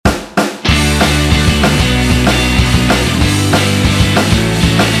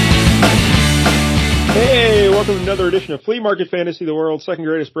welcome to another edition of Flea Market Fantasy, the world's second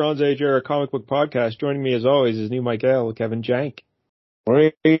greatest Bronze Age era comic book podcast. Joining me as always is new Michael, Kevin Jank.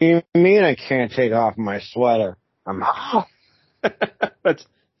 What do you mean I can't take off my sweater? I'm hot. That's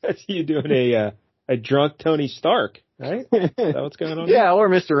you doing a drunk Tony Stark, right? Is that what's going on? Yeah, or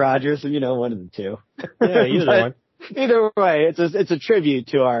Mr. Rogers, one of the two. Yeah, either one. Either way, it's a tribute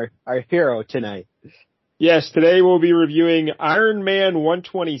to our hero tonight. Yes, today we'll be reviewing Iron Man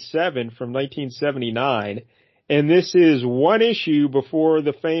 127 from 1979, and this is one issue before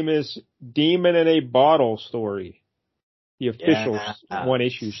the famous Demon in a Bottle story, the official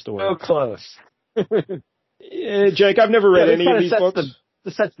one-issue story. So close. Jake, I've never read any of these books.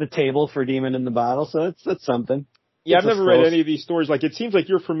 This sets the table for Demon in the Bottle, so that's something. Yeah, I've never read any of these stories. Like, it seems like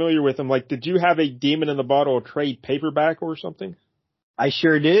you're familiar with them. Like, did you have a Demon in the Bottle trade paperback or something? I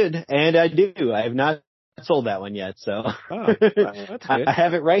sure did, and I do. I have not sold that one yet, so that's good. I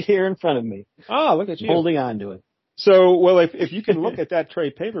have it right here in front of me. Oh, look at you. Holding on to it. So, well, if you can look at that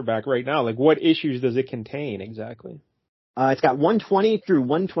trade paperback right now, like, what issues does it contain exactly? It's got 120 through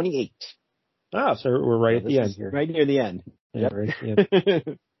 128. Oh, so we're right at the end here. Right near the end. Yeah, right at the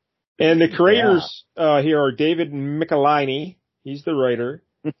end. And the creators here are David Michelinie. He's the writer.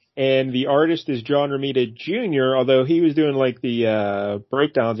 And the artist is John Romita Jr., although he was doing like the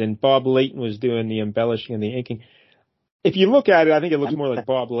breakdowns and Bob Layton was doing the embellishing and the inking. If you look at it, I think it looks more like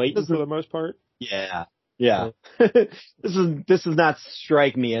Bob Layton for the most part. Yeah. Yeah. This does not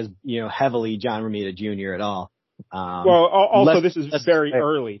strike me as, heavily John Romita Jr. at all. Well, also this is very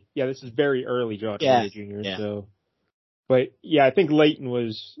early. Yeah, this is very early John Romita Jr. Yeah. So, but yeah, I think Layton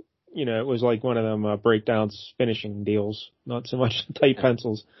was, it was like one of them breakdowns finishing deals, not so much tight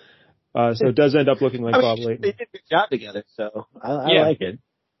pencils. So it does end up looking like Bob Layton. They did a good job together, so I like it.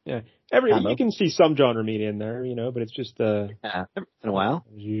 Yeah, you can see some John Romita in there, but it's just every once in a while.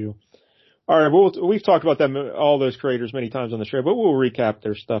 All right, we've talked about them, all those creators, many times on the show, but we'll recap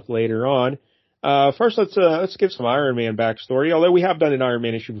their stuff later on. First, let's give some Iron Man backstory. Although we have done an Iron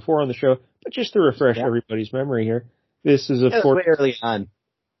Man issue before on the show, but just to refresh everybody's memory here, this is of course way early on.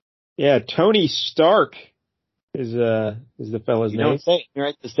 Yeah, Tony Stark is the fella's name. Don't say it. You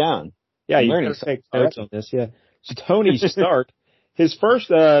write this down. Yeah, you better take notes on this. Yeah, so Tony Stark. His first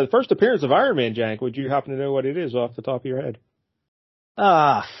appearance of Iron Man, Jank. Would you happen to know what it is off the top of your head?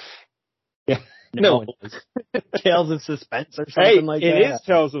 Yeah. No one does. Tales of Suspense or something like that. It is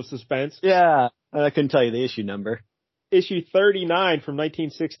Tales of Suspense. Yeah. I couldn't tell you the issue number. Issue 39 from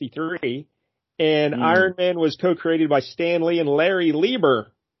 1963. And Iron Man was co-created by Stan Lee and Larry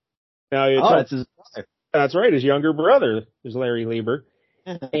Lieber. Now, that's his brother. That's right. His younger brother is Larry Lieber.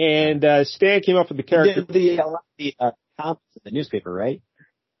 And Stan came up with the character. The comics in the newspaper, right?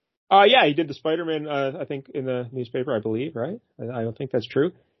 Yeah, he did the Spider-Man, I think, in the newspaper, I believe, right? I don't think that's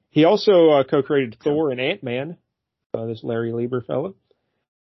true. He also co-created Thor and Ant-Man, this Larry Lieber fellow.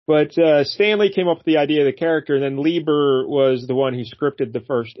 But Stan Lee came up with the idea of the character, and then Lieber was the one who scripted the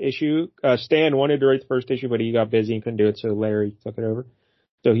first issue. Stan wanted to write the first issue, but he got busy and couldn't do it, so Larry took it over.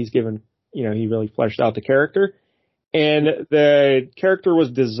 So he's given, he really fleshed out the character. And the character was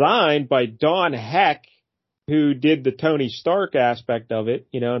designed by Don Heck, who did the Tony Stark aspect of it,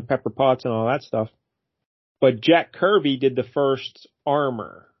 and Pepper Potts and all that stuff. But Jack Kirby did the first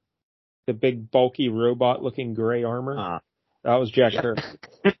armor. The big, bulky, robot-looking gray armor. That was Jack Kirby.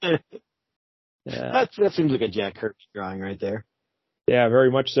 Yeah. That seems like a Jack Kirby drawing right there. Yeah, very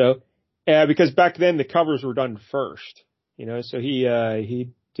much so. Because back then the covers were done first, so he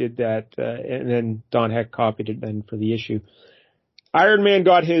did that, and then Don Heck copied it then for the issue. Iron Man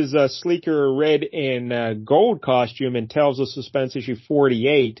got his sleeker red and gold costume in Tales of Suspense issue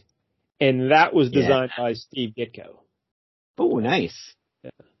 48, and that was designed by Steve Ditko. Oh, nice.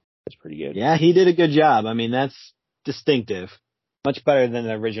 Yeah, that's pretty good. Yeah, he did a good job. I mean, that's distinctive. Much better than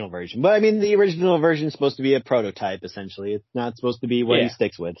the original version. But, I mean, the original version is supposed to be a prototype, essentially. It's not supposed to be what he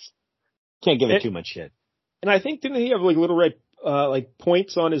sticks with. Can't give it too much shit. And I think, didn't he have, little red,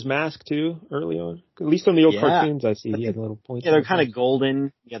 points on his mask, too, early on? At least on the old cartoons, I see he had little points. Yeah, they're kind of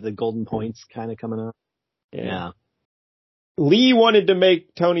golden. You have the golden points kind of coming up. Yeah. Lee wanted to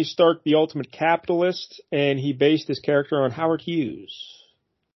make Tony Stark the ultimate capitalist, and he based his character on Howard Hughes.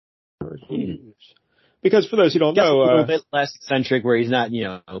 Because for those who don't know, a little bit less eccentric, where he's not,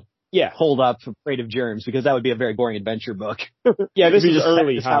 holed up afraid of germs, because that would be a very boring adventure book. Yeah, this is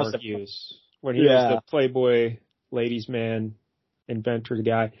early Howard Hughes, when he was the Playboy ladies' man inventor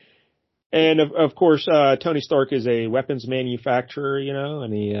guy. And of course, Tony Stark is a weapons manufacturer,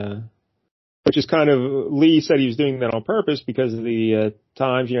 and he, which is kind of, Lee said he was doing that on purpose because of the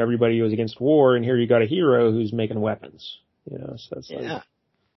times, everybody was against war, and here you got a hero who's making weapons, so that's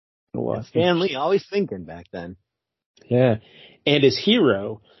Stan Lee, always thinking back then. Yeah. And his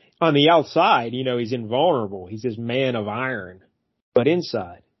hero, on the outside, he's invulnerable. He's this man of iron. But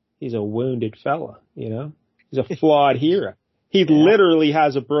inside, he's a wounded fella, He's a flawed hero. He literally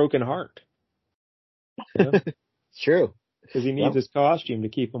has a broken heart. It's true. Because he needs his costume to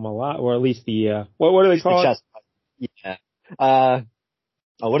keep him alive, or at least the, what do they call it? Yeah.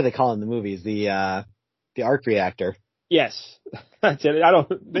 What do they call it in the movies? The arc reactor. Yes. That's it.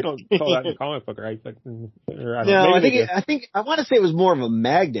 They don't call that in the comic book, right? But, I think, I want to say it was more of a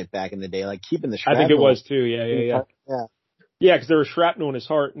magnet back in the day, like keeping the shrapnel. I think it was too, yeah. Yeah. Yeah, because there was shrapnel in his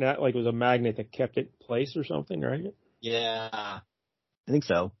heart, and that, was a magnet that kept it in place or something, right? Yeah. I think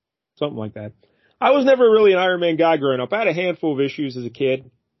so. Something like that. I was never really an Iron Man guy growing up. I had a handful of issues as a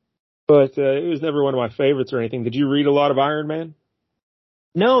kid, but it was never one of my favorites or anything. Did you read a lot of Iron Man?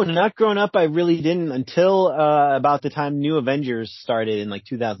 No, not growing up. I really didn't until about the time New Avengers started in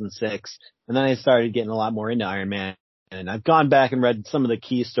 2006, and then I started getting a lot more into Iron Man. And I've gone back and read some of the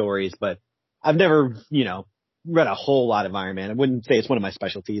key stories, but I've never, read a whole lot of Iron Man. I wouldn't say it's one of my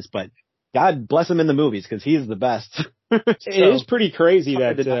specialties, but God bless him in the movies because he's the best. It is pretty crazy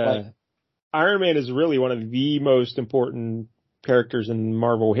that Iron Man is really one of the most important characters in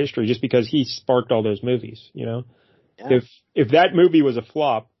Marvel history just because he sparked all those movies, Yeah. If that movie was a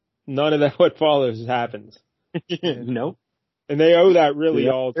flop, none of that what follows happens. Nope. And they owe that really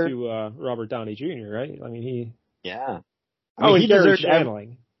all to Robert Downey Jr., right? I mean, he... Yeah. And Gary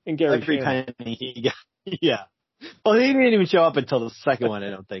Shandling. Every time he got... Yeah. Well, he didn't even show up until the second one, I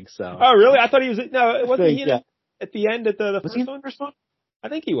don't think so. Oh, really? I thought he was... No, wasn't he at the end at the was he in the first one? I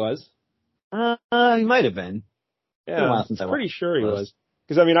think he was. He might have been. Yeah, I'm pretty sure he was.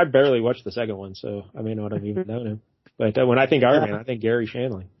 Because, I barely watched the second one, so I may not have even known him. But when I think Iron Man, I think Gary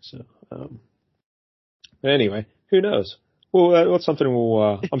Shandling. So, anyway, who knows? Well, that's something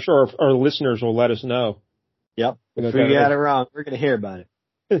I'm sure our listeners will let us know. Yep. If we got it wrong, we're going to hear about it.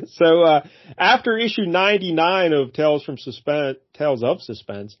 So, after issue 99 of Tales of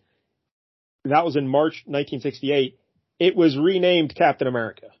Suspense, that was in March 1968, it was renamed Captain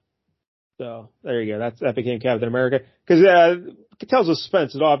America. So, there you go. That became Captain America. Because, Tales of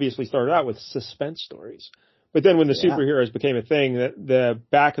Suspense, it obviously started out with suspense stories. But then when the superheroes became a thing, the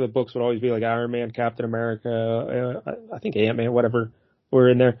back of the books would always be like Iron Man, Captain America, I think Ant-Man, whatever were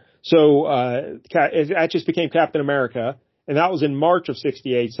in there. So that just became Captain America, and that was in March of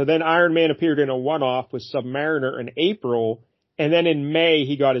 68. So then Iron Man appeared in a one-off with Submariner in April, and then in May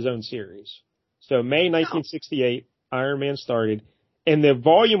he got his own series. So May 1968, Iron Man started, and the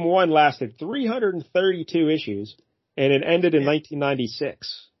volume 1 lasted 332 issues, and it ended in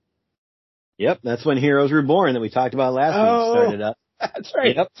 1996. Yep, that's when Heroes Were Born that we talked about last week started up. That's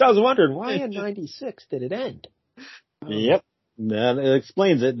right. Yep. So I was wondering, why in 96 did it end? Yep. That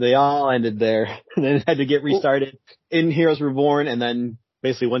explains it. They all ended there. And then it had to get restarted in Heroes Were Born, and then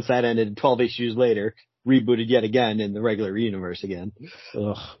basically once that ended, 12 issues later, rebooted yet again in the regular universe again.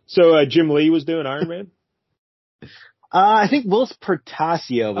 Ugh. So Jim Lee was doing Iron Man? I think Willis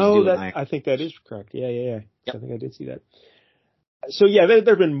Portacio was doing Iron Man. I think that is correct. Yeah. Yep. I think I did see that. So yeah, there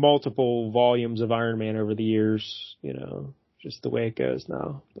have been multiple volumes of Iron Man over the years, just the way it goes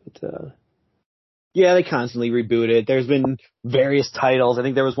now. But yeah, they constantly reboot it. There's been various titles. I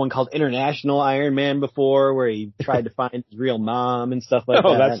think there was one called International Iron Man before, where he tried to find his real mom and stuff like that.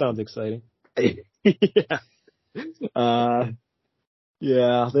 Oh, that sounds exciting.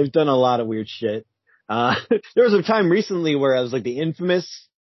 Yeah, they've done a lot of weird shit. There was a time recently where I was like the infamous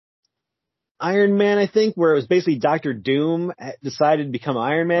Iron Man, I think, where it was basically Dr. Doom decided to become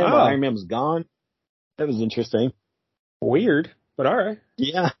Iron Man while Iron Man was gone. That was interesting. Weird, but all right.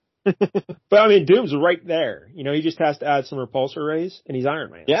 Yeah. But Doom's right there. He just has to add some repulsor rays, and he's Iron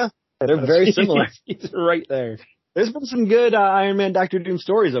Man. Yeah, they're very similar. He's right there. There's been some good Iron Man Dr. Doom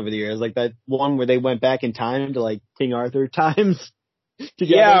stories over the years, like that one where they went back in time to King Arthur times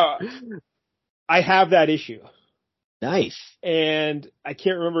together. Yeah, I have that issue. Nice. And I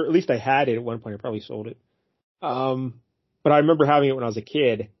can't remember, at least I had it at one point. I probably sold it. But I remember having it when I was a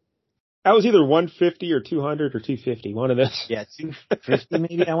kid. That was either 150 or 200 or 250, one of those. Yeah, 250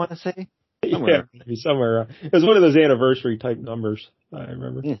 maybe, I want to say. Somewhere. Yeah, maybe somewhere. It was one of those anniversary type numbers, I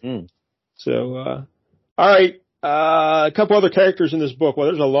remember. Mm-hmm. So, all right. A couple other characters in this book. Well,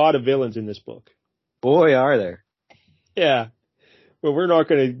 there's a lot of villains in this book. Boy, are there. Yeah. Well, we're not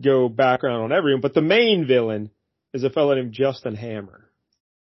going to go background on everyone, but the main villain is a fellow named Justin Hammer.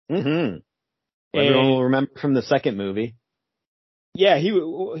 Mm-hmm. Everyone will remember from the second movie. Yeah, he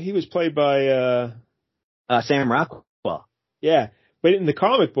was played by Sam Rockwell. Yeah, but in the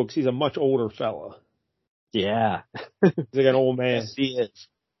comic books, he's a much older fella. Yeah. He's like an old man. Yes, he is.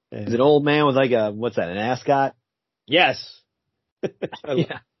 Is it an old man with like what's that, an ascot? Yes.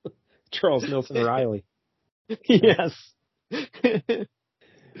 Yeah. Charles Nelson Riley. Yes.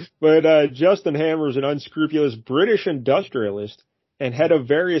 But Justin Hammer is an unscrupulous British industrialist and head of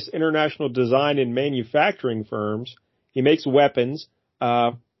various international design and manufacturing firms. He makes weapons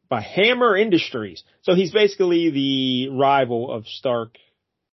by Hammer Industries. So he's basically the rival of Stark.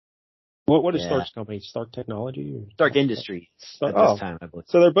 What is Stark's company? Stark Technology? Or Stark Industries at this time, I believe.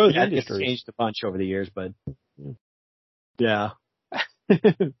 So they're both industries. It's changed a bunch over the years, but yeah.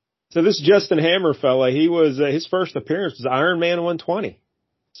 So this Justin Hammer fella, he was his first appearance was Iron Man 120.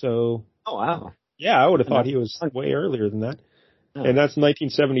 So oh wow, yeah, I would have thought he was way earlier than that. Oh. And that's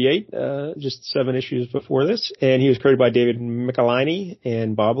 1978, just 7 issues before this. And he was created by David Michelinie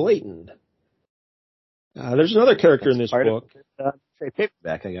and Bob Layton. There's another character in this book.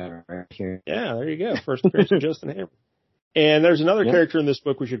 Paperback I got right here. Yeah, there you go. First appearance of Justin Hammer. And there's another character in this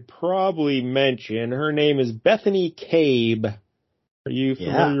book we should probably mention. Her name is Bethany Cabe. Are you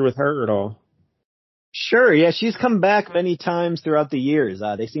familiar with her at all? Sure, yeah. She's come back many times throughout the years.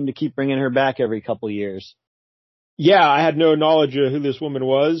 They seem to keep bringing her back every couple years. Yeah, I had no knowledge of who this woman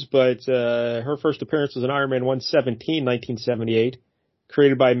was, but her first appearance was in Iron Man 117, 1978,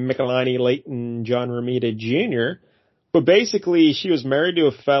 created by Michelinie, Layton, John Romita Jr. But basically, she was married to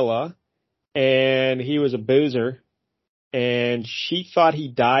a fella, and he was a boozer, and she thought he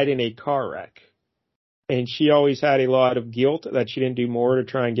died in a car wreck. And she always had a lot of guilt that she didn't do more to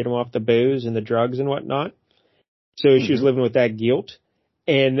try and get him off the booze and the drugs and whatnot. So she was living with that guilt.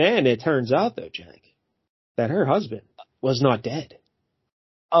 And then it turns out, though, Jack, that her husband was not dead.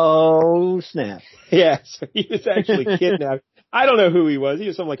 Oh, snap. Yeah, so he was actually kidnapped. I don't know who he was. He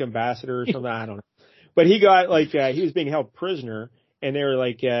was some like ambassador or something. I don't know. But he got he was being held prisoner, and they were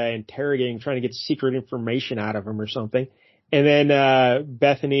interrogating, trying to get secret information out of him or something. And then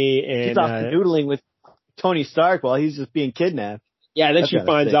Bethany and she's off noodling with Tony Stark while he's just being kidnapped. Yeah, then she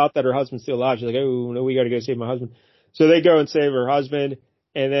finds out that her husband's still alive. She's like, oh, no, we got to go save my husband. So they go and save her husband,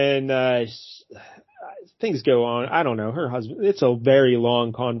 and then things go on. I don't know. Her husband, it's a very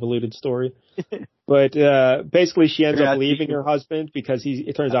long, convoluted story. But basically she ends up leaving her husband because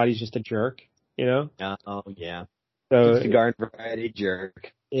it turns out he's just a jerk, you know? Oh, yeah. So just a garden variety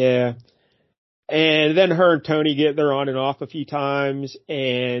jerk. Yeah. And then her and Tony they're on and off a few times,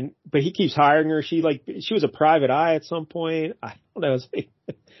 but he keeps hiring her. She was a private eye at some point. I don't know,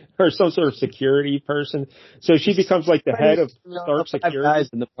 or some sort of security person. So she becomes like the head of Stark Security. Guys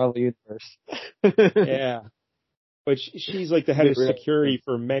in the Marvel universe. Yeah. But she's like the head of security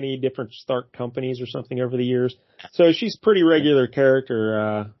for many different Stark companies or something over the years. So she's pretty regular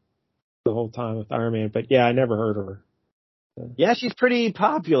character, the whole time with Iron Man. But yeah, I never heard of her. Yeah, she's pretty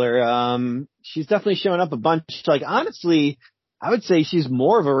popular. She's definitely showing up a bunch. Like, honestly, I would say she's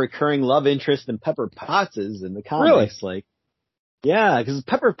more of a recurring love interest than Pepper Potts is in the comics. Really? Like, yeah, because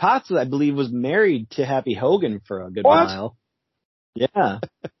Pepper Potts, I believe, was married to Happy Hogan for a good while. Yeah.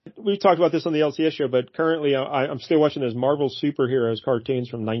 We talked about this on the LCS show, but currently I'm still watching those Marvel superheroes cartoons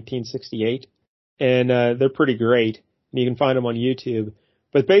from 1968, and they're pretty great. And you can find them on YouTube.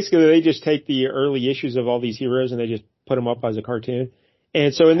 But basically, they just take the early issues of all these heroes and they just put them up as a cartoon.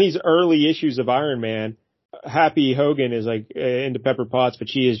 And so in these early issues of Iron Man, Happy Hogan is like into Pepper Potts, but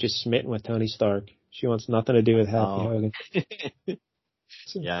she is just smitten with Tony Stark. She wants nothing to do with Happy Hogan.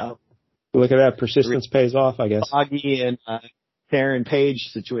 Yeah. Look at that. Persistence pays off, I guess. Foggy and Karen Page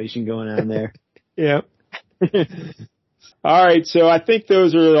situation going on there. Yeah. All right. So I think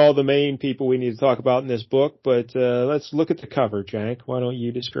those are all the main people we need to talk about in this book, but let's look at the cover, Jank. Why don't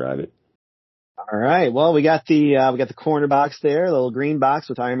you describe it? All right. Well, we got the corner box there, the little green box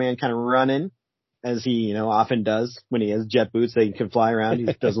with Iron Man kind of running, as he, often does when he has jet boots that he can fly around. He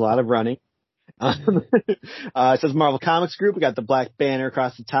does a lot of running. It says Marvel Comics Group. We got the black banner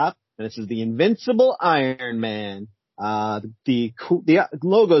across the top, and it says the Invincible Iron Man. The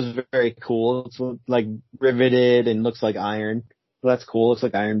logo is very cool. It's like riveted and looks like iron. So that's cool. Looks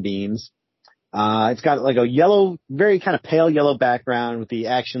like iron beams. It's got like a yellow, very kind of pale yellow background with the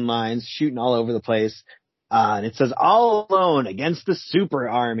action lines shooting all over the place. And it says all alone against the super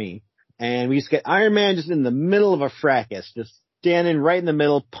army. And we just get Iron Man just in the middle of a fracas, just standing right in the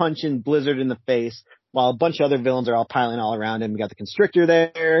middle, punching Blizzard in the face, while a bunch of other villains are all piling all around him. We got the Constrictor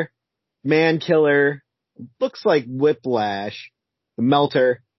there, Man Killer, looks like Whiplash, the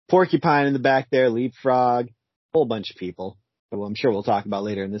Melter, Porcupine in the back there, Leapfrog, a whole bunch of people. Well, I'm sure we'll talk about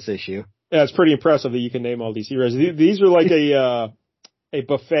later in this issue. Yeah, it's pretty impressive that you can name all these heroes. These are like a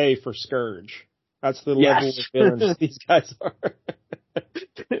buffet for Scourge. That's the level of villains these guys are.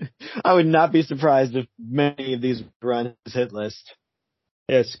 I would not be surprised if many of these run his hit list.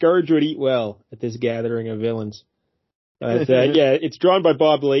 Yeah, Scourge would eat well at this gathering of villains. It's drawn by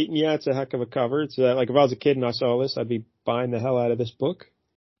Bob Layton. Yeah, it's a heck of a cover. It's like if I was a kid and I saw this, I'd be buying the hell out of this book.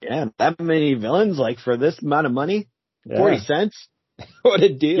 Yeah, that many villains, like for this amount of money? Yeah. 40 cents? What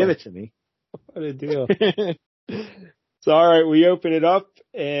a deal. Give it to me. What a deal. So, all right, we open it up,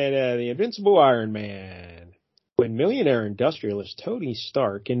 and the Invincible Iron Man. When millionaire industrialist Tony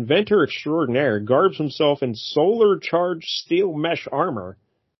Stark, inventor extraordinaire, garbs himself in solar-charged steel mesh armor,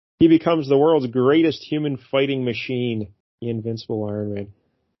 he becomes the world's greatest human fighting machine, the Invincible Iron Man.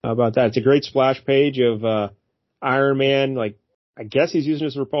 How about that? It's a great splash page of Iron Man, like, I guess he's using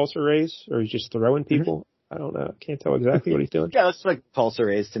his repulsor rays, or he's just throwing people. I don't know. I can't tell exactly what he's doing. Yeah, that's like repulsor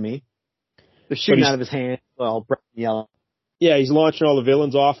rays to me. They're shooting out of his hand, well, bright and yellow. Yeah, he's launching all the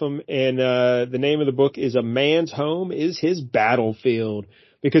villains off him, and the name of the book is A Man's Home is His Battlefield,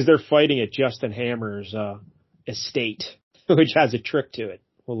 because they're fighting at Justin Hammer's estate, which has a trick to it.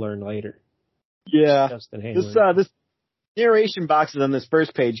 We'll learn later. Yeah. Justin Hammer. This narration boxes on this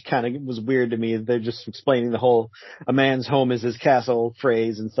first page kind of was weird to me. They're just explaining the whole "a man's home is his castle"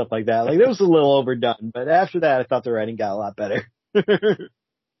 phrase and stuff like that. Like, that was a little overdone, but after that, I thought the writing got a lot better.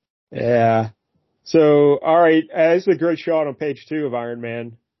 Yeah. So, all right, this is a great shot on page 2 of Iron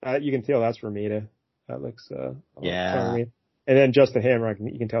Man. You can tell that's Romita. That looks, yeah. And then Justin Hammer,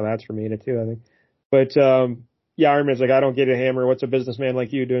 you can tell that's Romita too, I think. But, yeah, Iron Man's like, I don't get it, Hammer. What's a businessman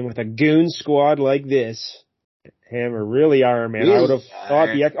like you doing with a goon squad like this? Hammer, really, Iron Man. Really? I would have thought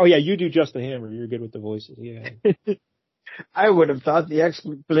oh yeah, you do Justin Hammer. You're good with the voices. Yeah. I would have thought the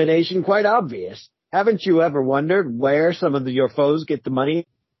explanation quite obvious. Haven't you ever wondered where some of your foes get the money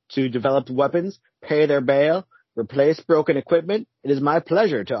to develop weapons, pay their bail, replace broken equipment? It is my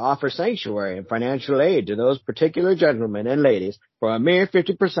pleasure to offer sanctuary and financial aid to those particular gentlemen and ladies for a mere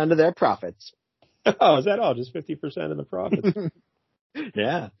 50% of their profits. Oh, is that all? Just 50% of the profits?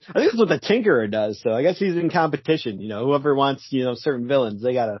 Yeah. I think that's what the Tinkerer does, so I guess he's in competition. You know, whoever wants, certain villains,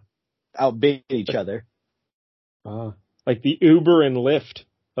 they gotta outbid each other. Like the Uber and Lyft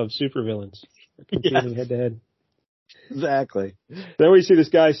of supervillains. Competing head to head. Exactly. Then we see this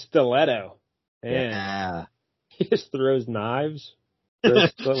guy Stiletto. Man, yeah. He just throws knives.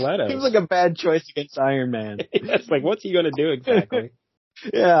 Throws stilettos. Seems like a bad choice against Iron Man. It's like, what's he going to do exactly?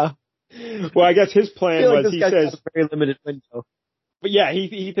 Yeah. Well, I guess his plan was, he says, a very limited window. But yeah,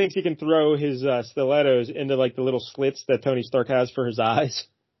 he thinks he can throw his stilettos into like the little slits that Tony Stark has for his eyes.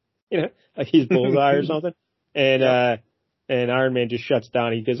 Like he's bullseye or something. And and Iron Man just shuts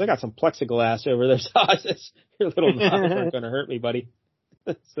down. He goes, I got some plexiglass over there, so your little knives aren't going to hurt me, buddy.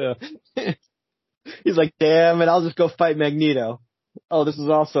 So he's like, damn it, I'll just go fight Magneto. Oh, this is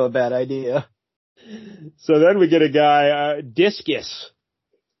also a bad idea. So then we get a guy, Discus.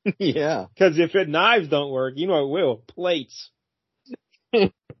 Yeah. Because if knives don't work, you know it will. Plates.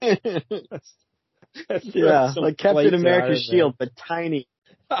 That's yeah, like Captain America's shield, but tiny.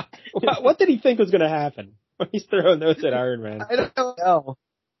 What did he think was going to happen when he's throwing those at Iron Man? I don't know.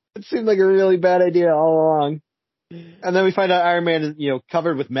 It seemed like a really bad idea all along. And then we find out Iron Man is,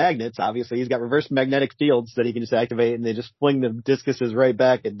 covered with magnets. Obviously, he's got reverse magnetic fields that he can just activate, and they just fling the discuses right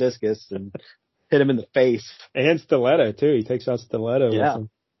back at Discus and hit him in the face. And Stiletto, too. He takes out Stiletto with him.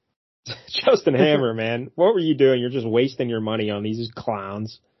 Justin Hammer, man. What were you doing? You're just wasting your money on these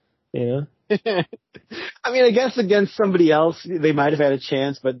clowns. I mean, I guess against somebody else, they might have had a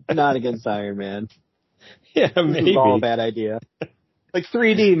chance, but not against Iron Man. Yeah, maybe. This is all a bad idea. Like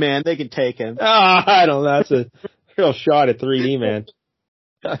 3D, man, they can take him. I don't know. That's a real shot at 3D, man.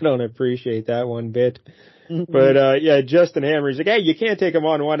 I don't appreciate that one bit. But, Justin Hammer, he's like, hey, you can't take them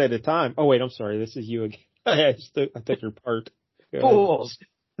on one at a time. Oh, wait, I'm sorry. This is you again. I took your part. Fools.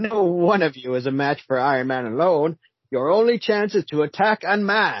 No one of you is a match for Iron Man alone. Your only chance is to attack en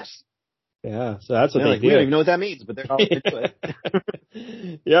masse. Yeah, so that's what they do. We don't even know what that means, but they're all into it.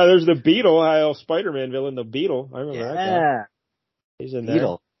 Yeah, there's the Beetle, Spider-Man villain, the Beetle. I remember that guy. He's in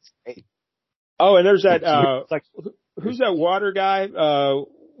Beetle. there. Oh, and there's that, who's that water guy?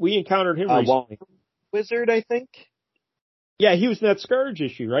 We encountered him recently. Wizard, I think? Yeah, he was in that Scourge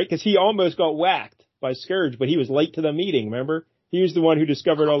issue, right? Because he almost got whacked by Scourge, but he was late to the meeting, remember? He was the one who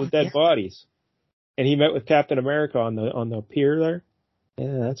discovered all the dead bodies. And he met with Captain America on the pier there.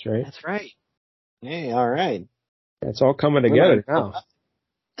 Yeah, that's right. That's right. Hey, all right. It's all coming together now.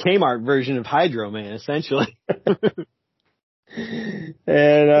 Kmart version of Hydro Man, essentially.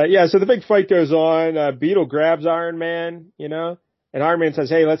 And, so the big fight goes on. Beetle grabs Iron Man, and Iron Man says,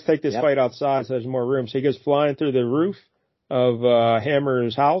 hey, let's take this fight outside so there's more room. So he goes flying through the roof of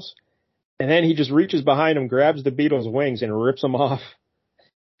Hammer's house. And then he just reaches behind him, grabs the Beetle's wings, and rips them off.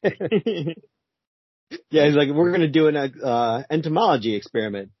 Yeah, he's like, we're going to do an entomology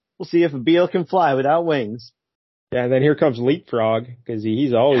experiment. We'll see if a beetle can fly without wings. Yeah, and then here comes Leapfrog, because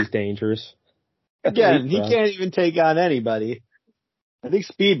he's always dangerous. Again, he can't even take on anybody. I think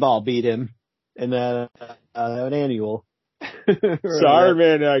Speedball beat him in that annual. So Iron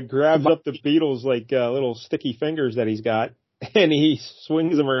Man grabs up the beetle's like little sticky fingers that he's got, and he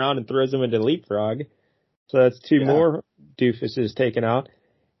swings them around and throws them into Leapfrog. So that's two more doofuses taken out.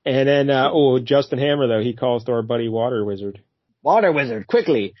 And then, Justin Hammer, though, he calls to our buddy Water Wizard. Water Wizard,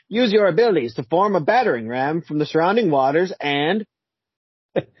 quickly, use your abilities to form a battering ram from the surrounding waters and...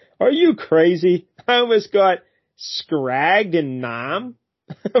 Are you crazy? I almost got scragged in Nam,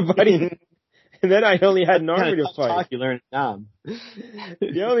 buddy. And then I only had an army to fight. You learned Nam.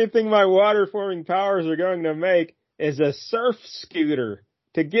 The only thing my water-forming powers are going to make is a surf scooter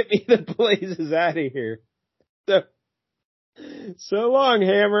to get me the blazes out of here. So long,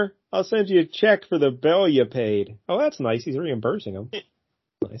 Hammer. I'll send you a check for the bill you paid. Oh, that's nice. He's reimbursing him.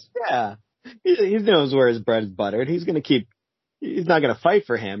 Nice. Yeah. He knows where his bread is buttered. He's not going to fight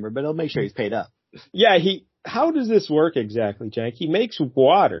for Hammer, but he'll make sure he's paid up. Yeah, how does this work exactly, Jank? He makes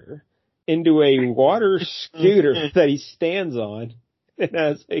water into a water scooter that he stands on. And I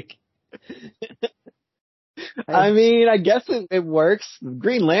was like... I mean, I guess it works.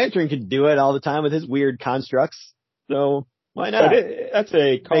 Green Lantern could do it all the time with his weird constructs. So why not? That's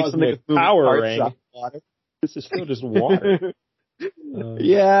a cosmic power ring. This is still just water.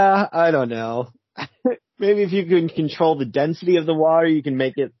 Yeah, I don't know. Maybe if you can control the density of the water, you can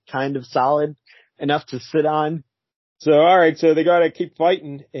make it kind of solid enough to sit on. So, all right, so they got to keep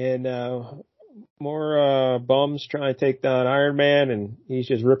fighting, and more bums trying to take down Iron Man, and he's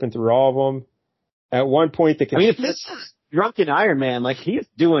just ripping through all of them. At one point, if this is drunken Iron Man, like, he's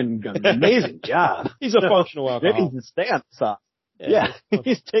doing an amazing job. He's a functional alcoholic. Maybe he can stay on the soft. Yeah,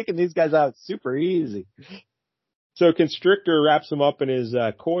 he's taking these guys out super easy. So Constrictor wraps him up in his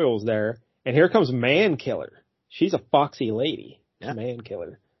coils there, and here comes Man Killer. She's a foxy lady. Yeah. Man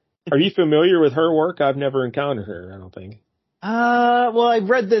Killer. Are you familiar with her work? I've never encountered her, I don't think. Well, I've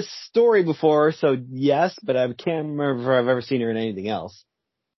read this story before, so yes, but I can't remember if I've ever seen her in anything else.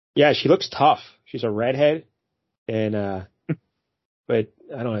 Yeah, she looks tough. She's a redhead, and but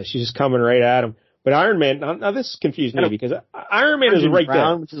I don't know. She's just coming right at him. But Iron Man, now this confused me because Iron Man is right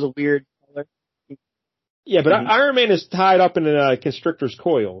there, which is a weird color. Yeah, but Iron Man is tied up in Constrictor's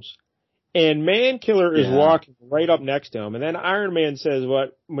coils, and Man Killer is walking right up next to him. And then Iron Man says,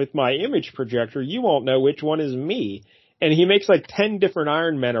 "What? With my image projector, you won't know which one is me." And he makes like 10 different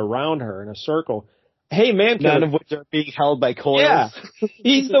Iron Men around her in a circle. Hey, Man Killer. None of which are being held by coils. Yeah.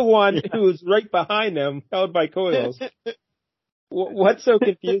 He's the one who's right behind them, held by coils. What's so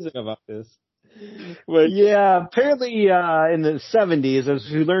confusing about this? Yeah, apparently in the 70s, as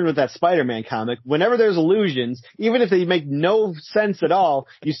we learned with that Spider-Man comic, whenever there's illusions, even if they make no sense at all,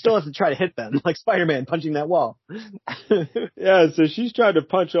 you still have to try to hit them, like Spider-Man punching that wall. Yeah, so she's trying to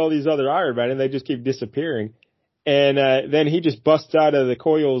punch all these other Iron Men, and they just keep disappearing. And then he just busts out of the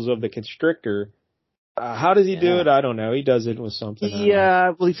coils of the Constrictor. How does he do it? I don't know. He does it with something.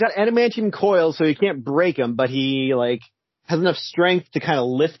 Yeah, well, he's got adamantium coils, so he can't break them, but he, like, has enough strength to kind of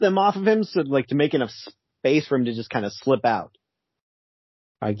lift them off of him, so, like, to make enough space for him to just kind of slip out.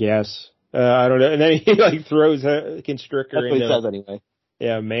 I guess. I don't know. And then he, like, throws a Constrictor into... That's what he says, anyway.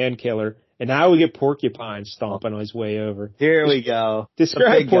 Yeah, Man Killer. And now we get Porcupine stomping on his way over. Here we go.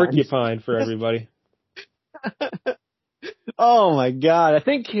 Describe Porcupine for everybody. Oh my God. I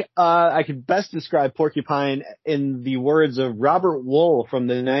think, I could best describe Porcupine in the words of Robert Wool from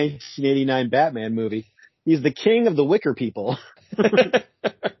the 1989 Batman movie. He's the king of the wicker people.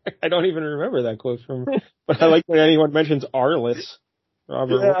 I don't even remember that quote from, but I like when anyone mentions Arliss.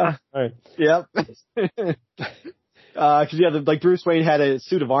 Robert Wool. Right. Yep. Cause like Bruce Wayne had a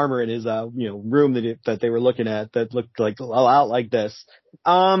suit of armor in his, room that they were looking at that looked like a lot like this.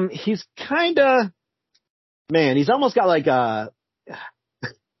 He's kinda, man, he's almost got like a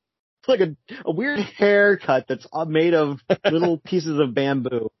weird haircut that's made of little pieces of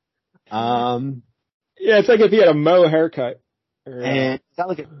bamboo. Yeah, it's like if he had a Moe haircut. And it's got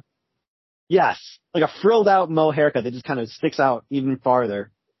like a frilled out Moe haircut that just kind of sticks out even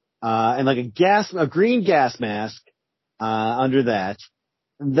farther. And like a green gas mask, under that.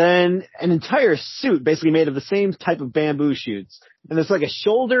 And then an entire suit basically made of the same type of bamboo shoots. And there's like a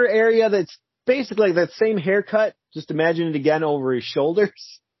shoulder area that's basically like that same haircut. Just imagine it again over his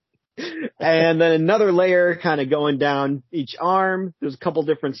shoulders. And then another layer kind of going down each arm. There's a couple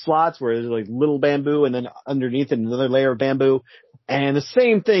different slots where there's like little bamboo and then underneath it another layer of bamboo. And the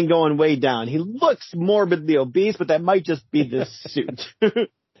same thing going way down. He looks morbidly obese, but that might just be this suit.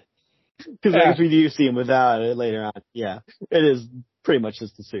 Because I guess we do see him without it later on. Yeah, it is pretty much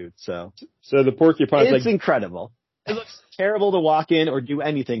just a suit. So the porcupine's it's incredible. It looks terrible to walk in or do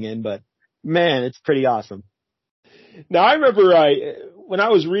anything in, but man, it's pretty awesome. Now I remember when I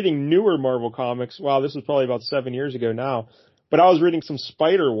was reading newer Marvel comics. Wow, this was probably about 7 years ago now. But I was reading some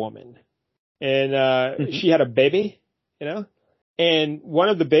Spider-Woman, and she had a baby, you know, and one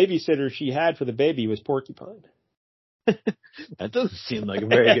of the babysitters she had for the baby was Porcupine. That doesn't seem like a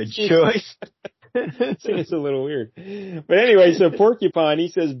very good choice. It's a little weird. But anyway, so Porcupine, he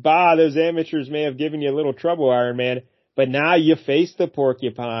says, "Bah, those amateurs may have given you a little trouble, Iron Man, but now you face the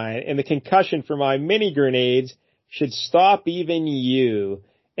Porcupine, and the concussion from my mini grenades should stop even you."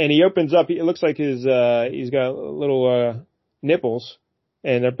 And he opens up, it looks like he's got little nipples,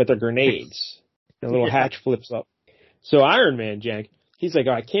 but they're grenades. And a little hatch flips up. So Iron Man, Jank, he's like,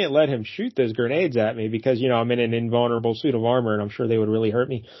 I can't let him shoot those grenades at me because, I'm in an invulnerable suit of armor and I'm sure they would really hurt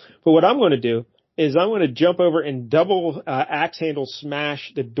me. But what I'm going to do is I'm going to jump over and double axe handle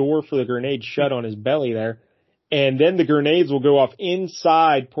smash the door for the grenade shut on his belly there. And then the grenades will go off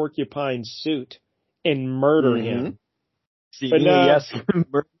inside Porcupine's suit and murder him. But yes,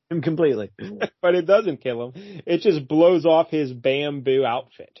 murder him completely. But it doesn't kill him. It just blows off his bamboo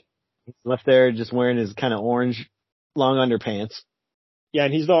outfit. He's left there just wearing his kind of orange long underpants. Yeah,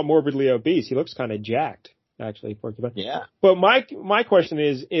 and he's not morbidly obese. He looks kind of jacked, actually, Porcupine. Yeah. But my question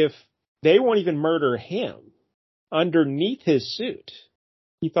is, if they won't even murder him underneath his suit,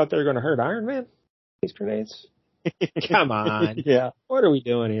 you thought they were going to hurt Iron Man? These grenades? Come on. Yeah. What are we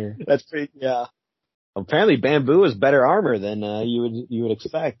doing here? That's pretty, yeah. Apparently bamboo is better armor than you would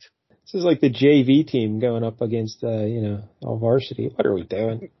expect. This is like the JV team going up against, all varsity. What are we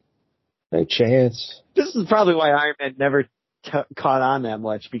doing? No chance. This is probably why Iron Man never caught on that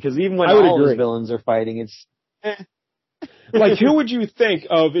much, because even when all his villains are fighting, it's like, who would you think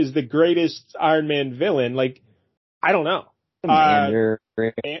of as the greatest Iron Man villain? Like, I don't know. Mandarin.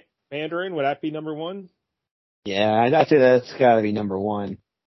 Mandarin, would that be number one? Yeah, I'd say that's got to be number one.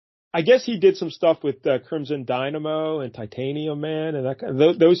 I guess he did some stuff with Crimson Dynamo and Titanium Man, and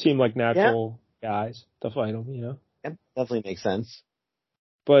that those seem like natural guys to fight him, That definitely makes sense.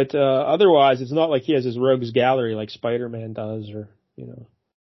 But otherwise, it's not like he has his rogues gallery like Spider-Man does, or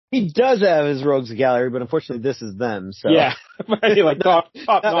He does have his rogues gallery, but unfortunately, this is them. So yeah, like top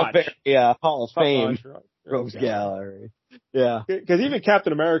notch. Hall of Fame rogues gallery. Yeah, because even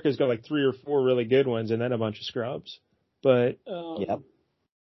Captain America's got like 3 or 4 really good ones, and then a bunch of scrubs. But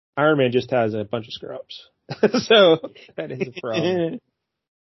Iron Man just has a bunch of scrubs, so that is a problem.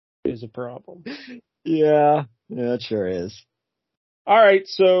 It is a problem. Yeah, it sure is. All right,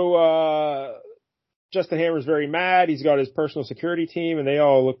 so Justin Hammer's very mad. He's got his personal security team, and they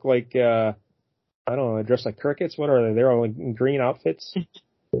all look like, I don't know, dressed like crickets. What are they? They're all in green outfits.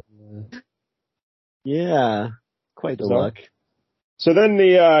 Yeah, quite the look. So then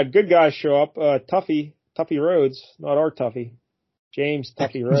the good guys show up. Tuffy Rhodes, not our Tuffy. James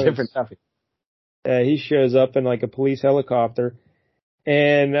Tuffy Rhodes. Different Tuffy. He shows up in like a police helicopter.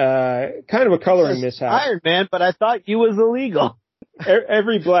 And kind of a coloring mishap. Iron Man, but I thought you was illegal.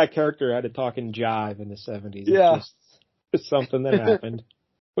 Every black character had to talk in jive in the 70s. Yeah. It's something that happened.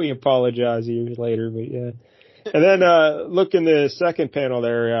 We apologize years later, but yeah. And then look in the second panel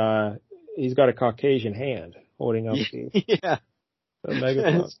there, he's got a Caucasian hand holding up the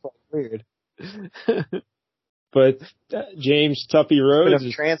megaphone. It's quite weird. But James Tuffy Rhodes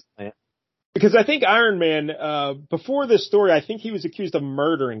is transplant. Because I think Iron Man, before this story, I think he was accused of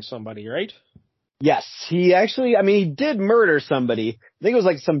murdering somebody, right? Yes, he did murder somebody. I think it was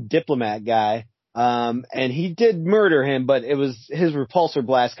like some diplomat guy. And he did murder him, but it was his repulsor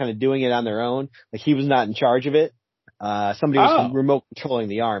blast kind of doing it on their own. Like he was not in charge of it. Somebody was remote controlling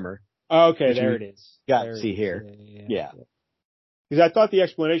the armor. Okay, there it is. Got to see here. Yeah. Because I thought the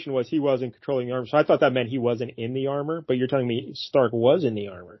explanation was he wasn't controlling the armor. So I thought that meant he wasn't in the armor, but you're telling me Stark was in the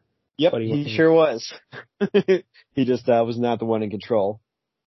armor. Yep, he sure was. He just was not the one in control.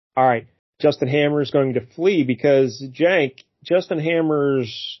 All right. Justin Hammer is going to flee because, Justin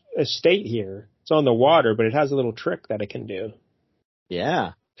Hammer's estate here, it's on the water, but it has a little trick that it can do.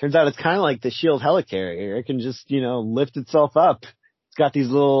 Yeah. Turns out it's kind of like the SHIELD helicarrier. It can just, lift itself up. It's got these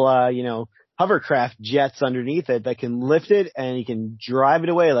little, hovercraft jets underneath it that can lift it and he can drive it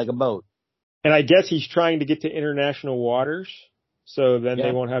away like a boat. And I guess he's trying to get to international waters. So then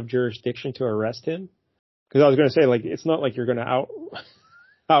they won't have jurisdiction to arrest him. Because I was going to say, like, it's not like you're going to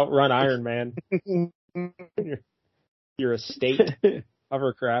outrun Iron Man. You're a state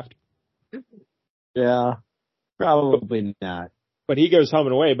hovercraft. Yeah, probably not. But he goes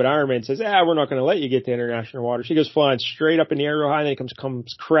humming away, but Iron Man says, we're not going to let you get to international waters. He goes flying straight up in the air real high, and then he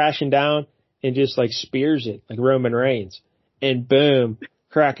comes crashing down and just like spears it like Roman Reigns. And boom,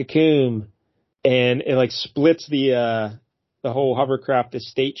 crack-a-coom. And it like splits the whole hovercraft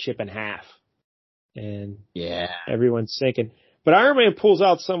estate ship in half. And everyone's sinking. But Iron Man pulls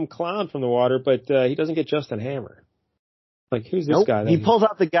out some clown from the water, but he doesn't get Justin Hammer. Like, who's this guy? He pulls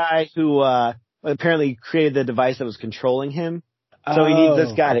out the guy who apparently created the device that was controlling him. So he needs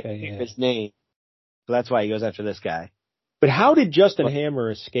this guy to keep his name. So that's why he goes after this guy. But how did Justin Hammer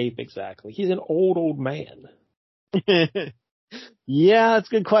escape exactly? He's an old man. Yeah, that's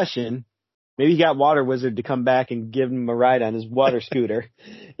a good question. Maybe he got Water Wizard to come back and give him a ride on his water scooter.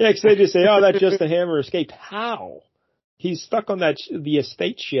 Yeah, because they just say, that Justin Hammer escaped. How? He's stuck on the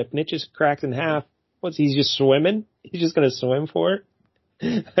estate ship, and it just cracked in half. He's just swimming? He's just going to swim for it?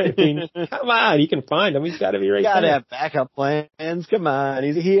 I mean, come on, you can find him. He's got to be right there. Got to have backup plans. Come on.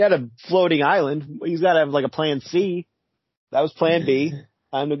 He had a floating island. He's got to have like a plan C. That was plan B.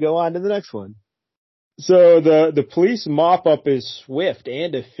 Time to go on to the next one. So the police mop up is swift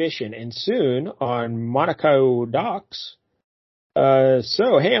and efficient, and soon on Monaco docks.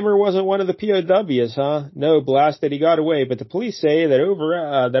 So Hammer wasn't one of the POWs, huh? No, blasted, he got away. But the police say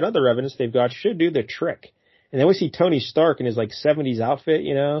that that other evidence they've got should do the trick. And then we see Tony Stark in his like 70s outfit,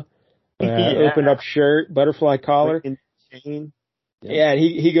 opened up shirt, butterfly collar. Yeah, and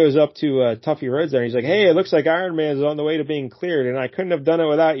he goes up to Tuffy Rhodes there, and he's like, "Hey, it looks like Iron Man's on the way to being cleared, and I couldn't have done it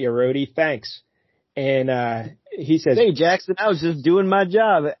without you, Rhodey. Thanks." And he says, "Hey, Jackson, I was just doing my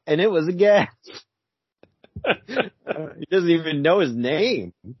job, and it was a gas." He doesn't even know his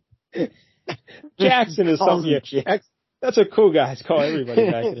name. Jackson is something. Jackson. That's what cool guys call everybody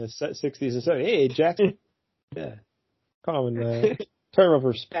back in the 60s and 70s. Hey, Jackson. Yeah, common term of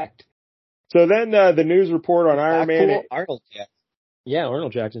respect. So then the news report on Iron Man. Cool. Arnold Jackson. Yeah,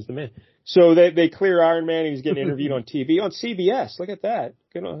 Arnold Jackson's the man. So they clear Iron Man. He's getting interviewed on TV on CBS. Look at that.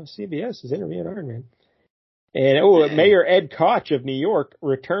 Good on CBS is interviewing Iron Man. And Mayor Ed Koch of New York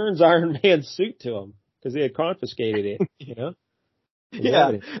returns Iron Man's suit to him because they had confiscated it.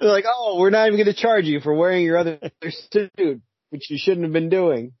 Yeah, they're like, we're not even going to charge you for wearing your other suit, which you shouldn't have been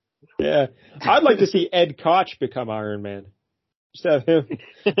doing. Yeah, I'd like to see Ed Koch become Iron Man. Just have him.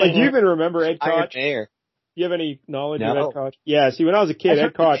 Like, do you even remember Ed Koch? Mayor. You have any knowledge of Ed Koch? Yeah, see, when I was a kid,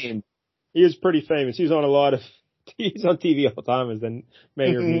 Ed Koch, he was pretty famous. He was on he's on TV all the time as the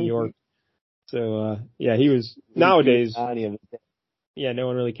mayor of New York. So, he was, nowadays, yeah, no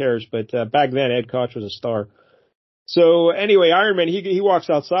one really cares. But back then, Ed Koch was a star. So anyway, Iron Man, he walks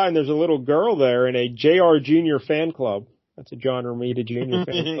outside, and there's a little girl there in a JR Jr. fan club. That's a John Romita Jr.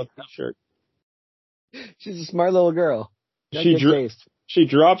 fan club t-shirt. She's a smart little girl. She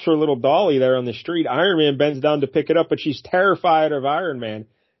drops her little dolly there on the street. Iron Man bends down to pick it up, but she's terrified of Iron Man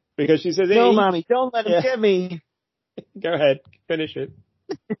because she says, "Hey, no, Mommy, don't let him get me." Go ahead, finish it.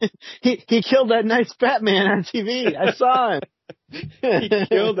 He killed that nice fat man on TV. I saw him. He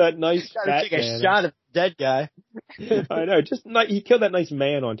killed that nice fat man. Take a shot at the dead guy. I know. He killed that nice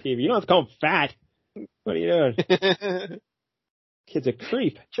man on TV. You don't have to call him fat. What are you doing? Kid's a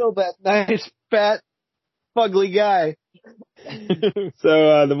creep. Killed that nice fat fugly guy.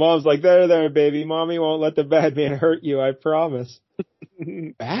 So the mom's like, there, baby. Mommy won't let the bad man hurt you, I promise.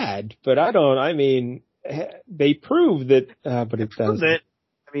 Bad? But I mean, they prove that, but it doesn't.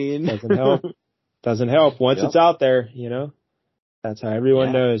 Doesn't help. Doesn't help. Once it's out there, that's how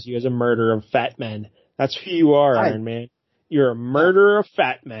everyone knows you as a murderer of fat men. That's who you are, Iron Man. You're a murderer of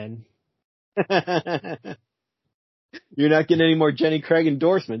fat men. You're not getting any more Jenny Craig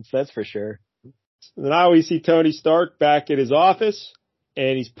endorsements, that's for sure. Now we see Tony Stark back at his office,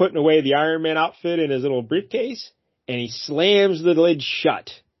 and he's putting away the Iron Man outfit in his little briefcase, and he slams the lid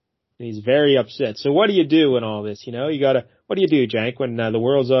shut. And he's very upset. So what do you do in all this? What do you do, Jank, when the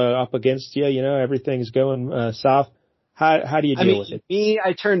world's up against you, everything's going south? How do you deal with it?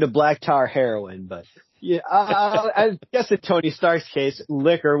 I turn to black tar heroin, but I guess in Tony Stark's case,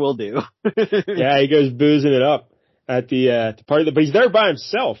 liquor will do. Yeah, he goes boozing it up at the party, but he's there by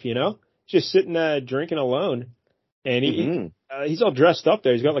himself, just sitting drinking alone, and he's all dressed up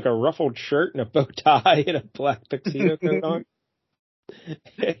there. He's got like a ruffled shirt and a bow tie and a black tuxedo coat on.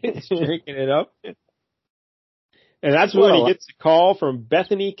 He's drinking it up, and that's when he gets a call from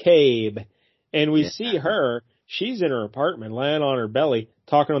Bethany Cabe, and we see her. She's in her apartment, laying on her belly,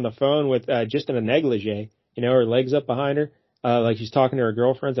 talking on the phone with just in a negligee, her legs up behind her, like she's talking to her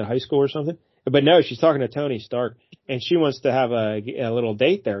girlfriends at high school or something. But no, she's talking to Tony Stark, and she wants to have a little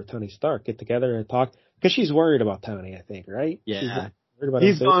date there with Tony Stark, get together and talk, because she's worried about Tony, I think, right? Yeah.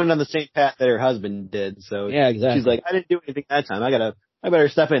 He's going on the same path that her husband did. So yeah, exactly. She's like, I didn't do anything that time. I better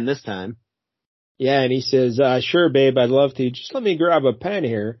step in this time. Yeah, and he says, sure, babe, I'd love to. Just let me grab a pen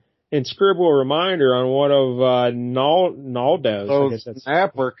here and scribble a reminder on one of Naldo's. I guess that's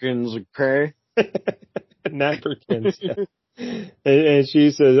Napperkins, okay? Napperkins, yeah. And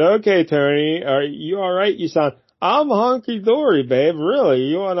she says, okay, Tony, are you all right? You sound, I'm hunky-dory, babe, really.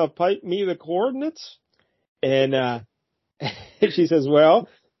 You want to pipe me the coordinates? And she says, well,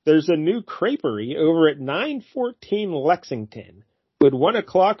 there's a new creperie over at 914 Lexington. Would 1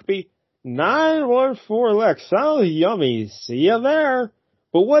 o'clock be 914 Lex? Sounds yummy. See you there.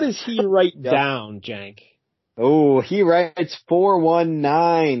 But what does he write down, Jank? Oh, he writes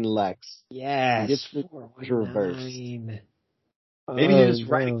 419 Lex. Yes. 419. Maybe he was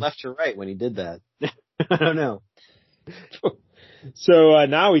writing left to right when he did that. I don't know. So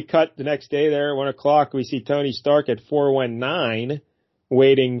now we cut the next day there at 1 o'clock. We see Tony Stark at 419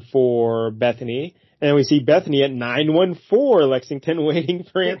 waiting for Bethany. And we see Bethany at 914 Lexington waiting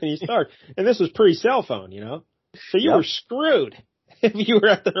for Anthony Stark. And this was pre-cell phone, you know? So you were screwed if you were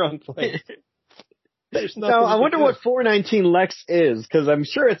at the wrong place. Now, I wonder what 419 Lex is, because I'm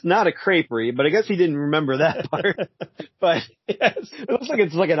sure it's not a creperie, but I guess he didn't remember that part. But yes, it looks like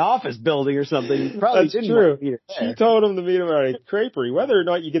it's like an office building or something. Probably That's didn't true. meet her there. She told him to meet him at a creperie. Whether or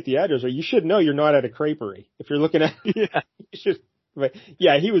not you get the address, or you should know you're not at a creperie. If you're looking at you should. But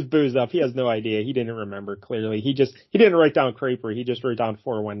yeah, he was boozed up. He has no idea. He didn't remember clearly. He didn't write down creperie. He just wrote down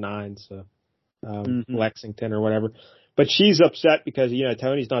 419. So Lexington or whatever. But she's upset because, you know,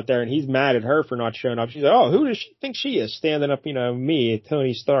 Tony's not there, and he's mad at her for not showing up. She's like, oh, who does she think she is standing up, you know, me,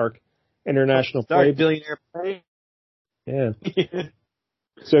 Tony Stark, international player. Billionaire player. Yeah.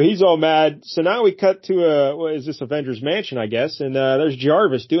 So he's all mad. So now we cut to what is this, Avengers Mansion, I guess, and there's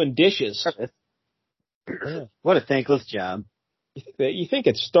Jarvis doing dishes. Yeah. What a thankless job. You think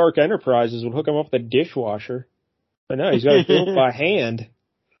it's Stark Enterprises would hook him up with a dishwasher. But no, he's got it built by hand.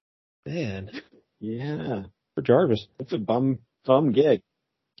 Man. Yeah. For Jarvis. It's a bum gig.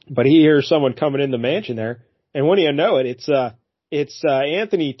 But he hears someone coming in the mansion there, and when you know it, it's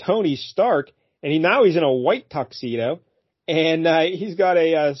Anthony Tony Stark, and he's in a white tuxedo, and he's got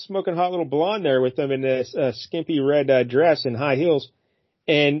a smoking hot little blonde there with him in this skimpy red dress and high heels,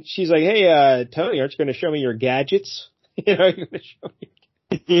 and she's like, hey, Tony, aren't you going to show me your gadgets? You know, you're going to show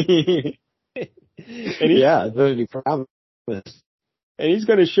me. And that's he promised. And he's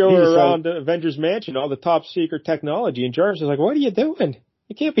going to show her around Avengers Mansion, all the top secret technology. And Jarvis is like, what are you doing?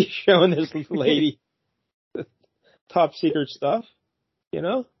 You can't be showing this lady top secret stuff, you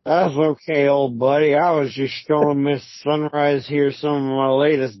know? That's okay, old buddy. I was just showing Miss Sunrise here some of my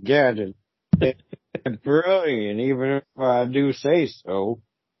latest gadgets. They're brilliant, even if I do say so.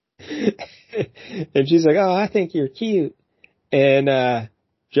 And she's like, oh, I think you're cute. And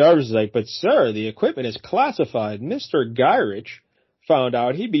Jarvis is like, but sir, the equipment is classified. Mr. Gyrich found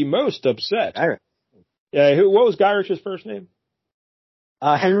out, he'd be most upset. Yeah, what was Gyrich's first name?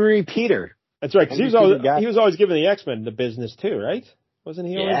 Henry Peter. That's right, because he was always giving the X-Men the business too, right? Wasn't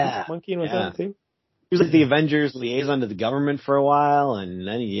he always monkeying with them too? He was like the Avengers liaison to the government for a while, and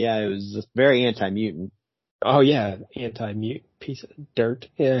then it was just very anti-mutant. Oh yeah, anti-mutant piece of dirt.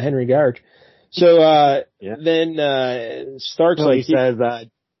 Yeah, Henry Gyrich. So then Stark's he says,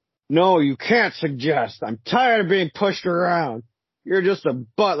 no, you can't suggest. I'm tired of being pushed around. You're just a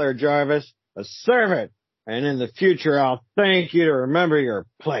butler, Jarvis, a servant, and in the future I'll thank you to remember your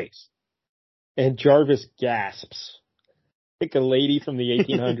place. And Jarvis gasps. Like a lady from the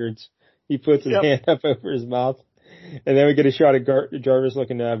 1800s. He puts his hand up over his mouth. And then we get a shot of Jarvis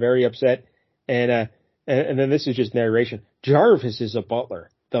looking very upset. And then this is just narration. Jarvis is a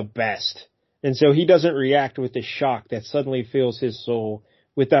butler, the best. And so he doesn't react with the shock that suddenly fills his soul,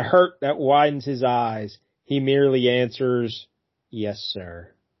 with the hurt that widens his eyes. He merely answers, yes,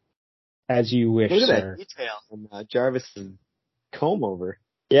 sir. As you wish, Look at sir. that detail in Jarvis's comb over.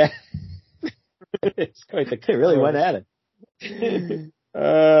 Yeah. It's quite the They really went at it.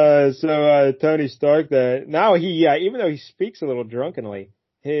 So Tony Stark, now he, even though he speaks a little drunkenly,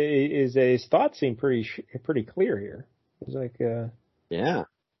 his thoughts seem pretty clear here. He's like, I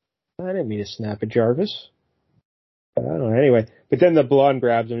didn't mean to snap at Jarvis. I don't know. Anyway, but then the blonde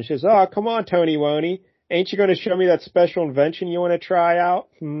grabs him and she says, oh, come on, Tony Woney. Ain't you going to show me that special invention you want to try out?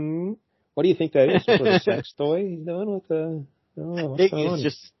 What do you think that is? Some sort of sex toy he's doing with the... I think it's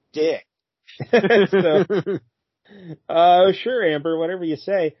just dick. Sure, Amber, whatever you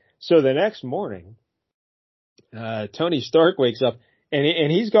say. So the next morning, Tony Stark wakes up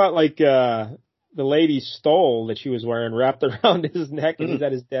and he's got like the lady's stole that she was wearing wrapped around his neck, and he's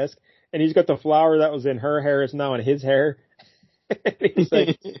at his desk, and he's got the flower that was in her hair is now in his hair. He's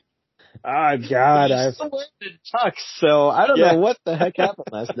like, oh God, I'm still wearing the tux, so I don't know what the heck happened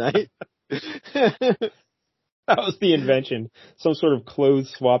last night. That was the invention, some sort of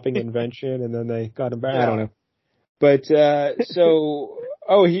clothes swapping invention, and then they got him back. I don't know. But, he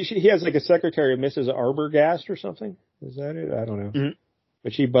has like a secretary, Mrs. Arbogast or something. Is that it? I don't know. Mm-hmm.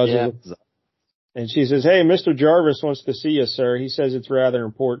 But she buzzes and she says, hey, Mr. Jarvis wants to see you, sir. He says it's rather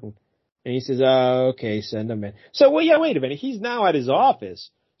important. And he says, okay, send him in. So, wait a minute. He's now at his office.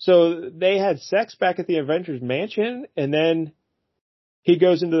 So they had sex back at the Avengers Mansion, and then he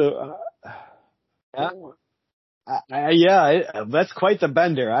goes into the... that's quite the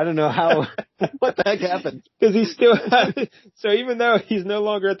bender. I don't know what the heck happened. Because he's still, so even though he's no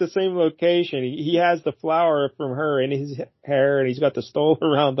longer at the same location, he has the flower from her in his hair, and he's got the stole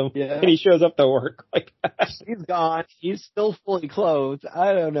around him, and he shows up to work like that. He's gone. He's still fully clothed.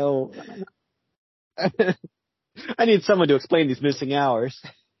 I don't know. I need someone to explain these missing hours.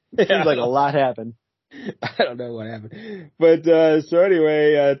 It seems like a lot happened. I don't know what happened. But, so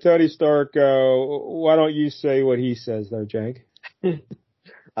anyway, Tony Stark, why don't you say what he says though, Jank?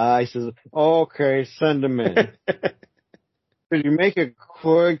 He says, okay, send him in. Could you make it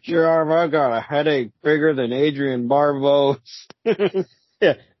quick, Jarvis? I got a headache bigger than Adrian Barbeau's. Yeah,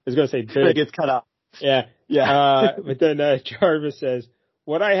 I was going to say big. It gets cut off. Yeah. But then Jarvis says,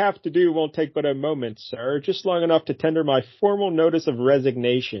 what I have to do won't take but a moment, sir, just long enough to tender my formal notice of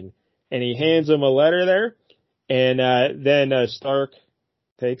resignation. And he hands him a letter there, and then Stark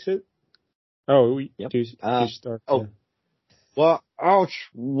takes it. Oh, to Stark. Oh, well, ouch!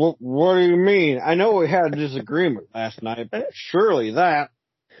 What do you mean? I know we had a disagreement last night, but surely that.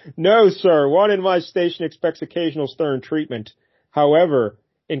 No, sir. One in my station expects occasional stern treatment. However,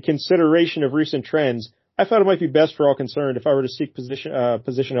 in consideration of recent trends, I thought it might be best for all concerned if I were to seek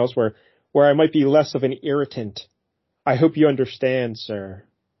position elsewhere, where I might be less of an irritant. I hope you understand, sir.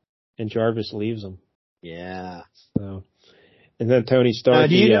 And Jarvis leaves him. Yeah. So, and then Tony Stark.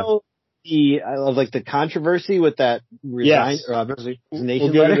 Do you know the controversy with that resignation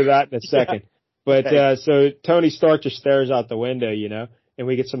We'll get into that in a second. But so Tony Stark just stares out the window, and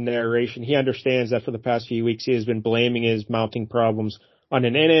we get some narration. He understands that for the past few weeks he has been blaming his mounting problems on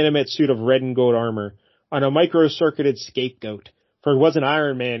an inanimate suit of red and gold armor, on a micro-circuited scapegoat. For it wasn't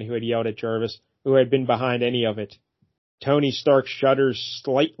Iron Man who had yelled at Jarvis, who had been behind any of it. Tony Stark shudders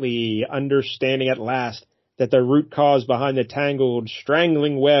slightly, understanding at last that the root cause behind the tangled,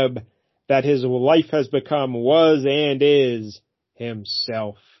 strangling web that his life has become was and is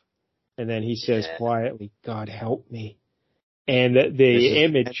himself. And then he says quietly, God help me. And the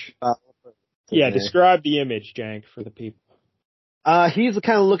image... describe the image, Jank, for the people. He's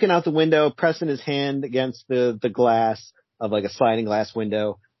kind of looking out the window, pressing his hand against the glass of like a sliding glass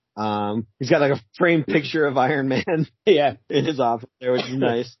window. He's got like a framed picture of Iron Man in his office there, which is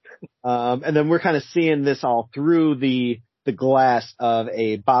nice. And then we're kind of seeing this all through the glass of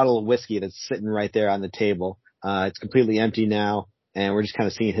a bottle of whiskey that's sitting right there on the table. It's completely empty now, and we're just kind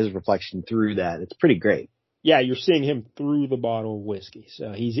of seeing his reflection through that. It's pretty great. Yeah, you're seeing him through the bottle of whiskey.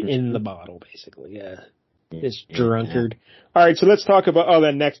 So he's in the bottle, basically. Yeah. This drunkard. All right, so let's talk about,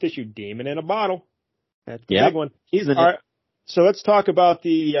 that next issue, Demon in a Bottle. That's the big one. He's in it. Right, so let's talk about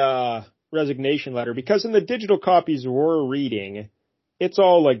the resignation letter, because in the digital copies we're reading, it's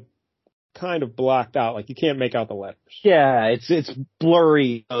all like kind of blocked out. Like you can't make out the letters. Yeah, it's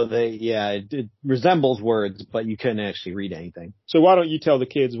blurry. So it resembles words, but you couldn't actually read anything. So why don't you tell the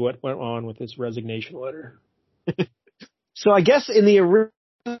kids what went on with this resignation letter? So I guess in the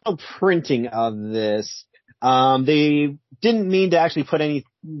original printing of this, they didn't mean to actually put any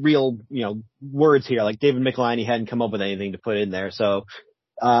real, words here. Like David Michelinie hadn't come up with anything to put in there. So,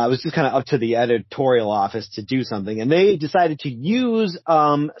 it was just kind of up to the editorial office to do something. And they decided to use,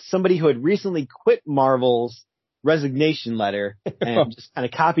 somebody who had recently quit Marvel's resignation letter and just kind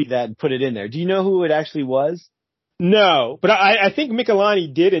of copy that and put it in there. Do you know who it actually was? No, but I think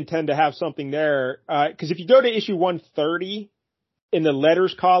Michelinie did intend to have something there. Cause if you go to issue 130, in the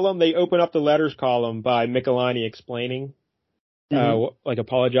letters column, they open up the letters column by Michelinie explaining, like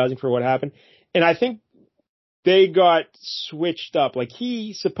apologizing for what happened. And I think they got switched up. Like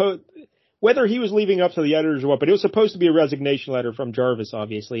whether he was leaving up to the editors or what, but it was supposed to be a resignation letter from Jarvis,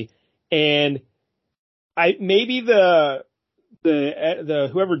 obviously. And maybe the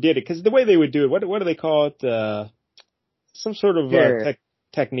whoever did it, cause the way they would do it, what do they call it? Some sort of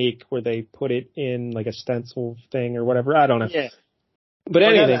technique where they put it in like a stencil thing or whatever. I don't know. Yeah. But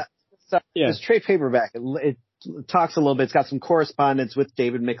anything. This trade paperback, it talks a little bit. It's got some correspondence with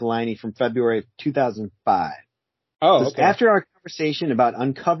David Michelinie from February of 2005. Oh, okay. After our conversation about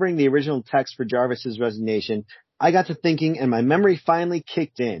uncovering the original text for Jarvis's resignation, I got to thinking and my memory finally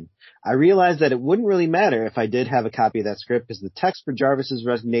kicked in. I realized that it wouldn't really matter if I did have a copy of that script because the text for Jarvis's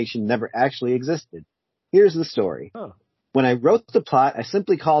resignation never actually existed. Here's the story. Huh. When I wrote the plot, I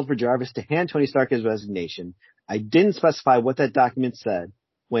simply called for Jarvis to hand Tony Stark his resignation. I didn't specify what that document said.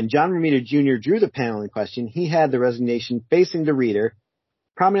 When John Romita Jr. drew the panel in question, he had the resignation facing the reader,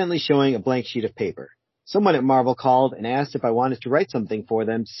 prominently showing a blank sheet of paper. Someone at Marvel called and asked if I wanted to write something for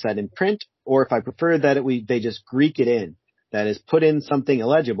them to set in print, or if I preferred that they just Greek it in, that is, put in something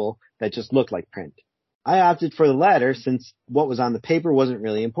illegible that just looked like print. I opted for the latter since what was on the paper wasn't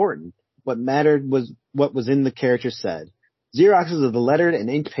really important. What mattered was what was in the character said. Xeroxes of the lettered and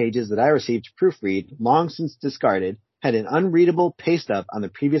inked pages that I received to proofread, long since discarded, had an unreadable paste-up on the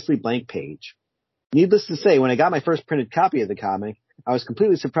previously blank page. Needless to say, when I got my first printed copy of the comic, I was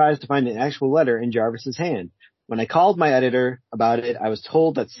completely surprised to find an actual letter in Jarvis's hand. When I called my editor about it, I was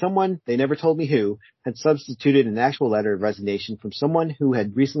told that someone, they never told me who, had substituted an actual letter of resignation from someone who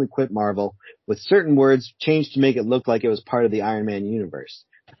had recently quit Marvel with certain words changed to make it look like it was part of the Iron Man universe.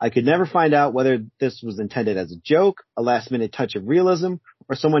 I could never find out whether this was intended as a joke, a last-minute touch of realism,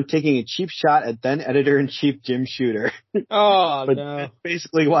 or someone taking a cheap shot at then editor-in-chief Jim Shooter. Oh, but no. That's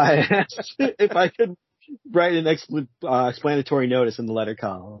basically why I asked if I could write an explanatory notice in the letter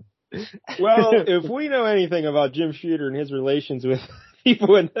column. Well, if we know anything about Jim Shooter and his relations with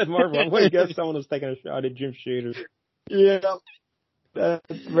people in Marvel, I'm going to guess someone was taking a shot at Jim Shooter. Yeah,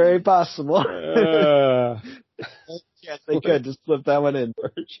 that's very possible. Yes, they could just slip that one in.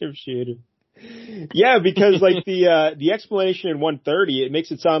 Jim Shooter. Yeah, because like the explanation in 130, it makes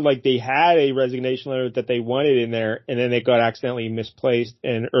it sound like they had a resignation letter that they wanted in there, and then they got accidentally misplaced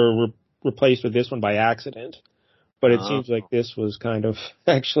or replaced with this one by accident. But it seems like this was kind of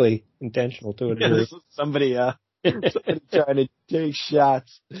actually intentional to a degree. This was somebody trying to take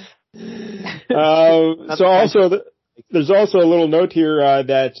shots. So also, there's also a little note here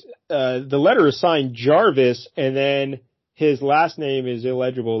that the letter is signed Jarvis, and then his last name is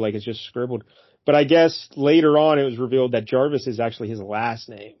illegible, like it's just scribbled. But I guess later on it was revealed that Jarvis is actually his last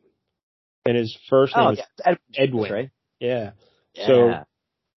name, and his first name is Edwin. Right? Yeah. So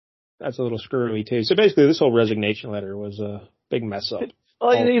that's a little screwy too. So basically, this whole resignation letter was a big mess up.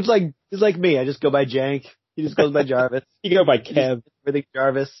 Well, he's like me. I just go by Jank. He just goes by Jarvis. You go by Kev. Everything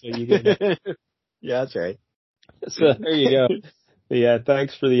Jarvis. So you yeah, that's right. So there you go. Yeah,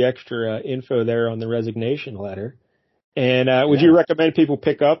 thanks for the extra info there on the resignation letter. And would you recommend people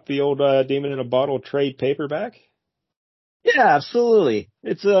pick up the old Demon in a Bottle trade paperback? Yeah, absolutely.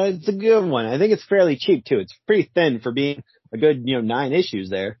 It's a good one. I think it's fairly cheap too. It's pretty thin for being a good 9 issues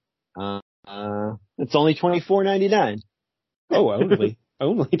there. It's only $24.99. Oh, only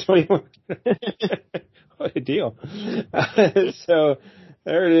 $24. What a deal! So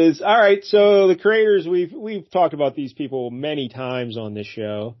there it is. All right. So the creators, we've talked about these people many times on this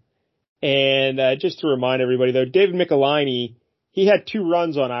show, and just to remind everybody, though, David Michelinie, he had 2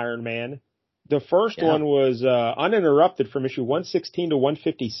 runs on Iron Man. The first one was uninterrupted from issue 116 to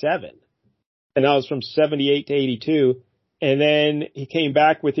 157, and that was from 78 to 82. And then he came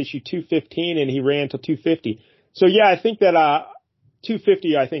back with issue 215, and he ran till 250. So yeah, I think that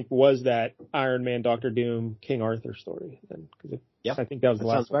 250, I think, was that Iron Man, Doctor Doom, King Arthur story. Yep. I think that was the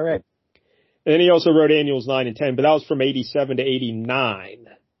last one. Sounds about right. And then he also wrote annuals 9 and 10, but that was from 87 to 89.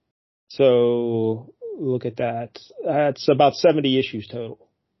 So look at that. That's about 70 issues total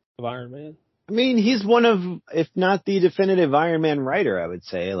of Iron Man. I mean, he's one of, if not the definitive Iron Man writer, I would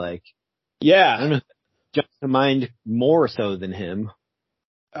say. Yeah. I don't know. Jumps to mind more so than him.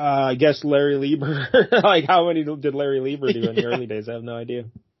 I guess Larry Lieber. How many did Larry Lieber do in the early days? I have no idea.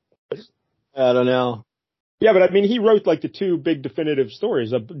 I don't know. Yeah, but I mean, he wrote the 2 big definitive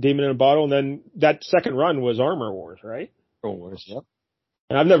stories, of Demon in a Bottle, and then that second run was Armor Wars, right? Armor Wars, yep.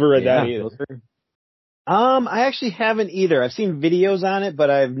 And I've never read that either. I actually haven't either. I've seen videos on it, but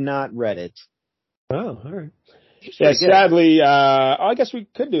I've not read it. Oh, all right. Yeah, sadly, I guess we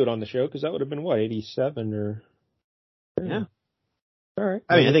could do it on the show because that would have been 87 or. Yeah. All right.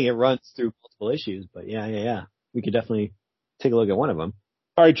 I mean, I think it runs through multiple issues, but yeah. We could definitely take a look at one of them.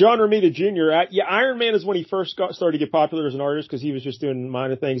 All right, John Romita Jr. Iron Man is when he first started to get popular as an artist because he was just doing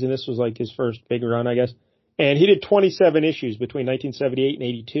minor things, and this was his first big run, I guess. And he did 27 issues between 1978 and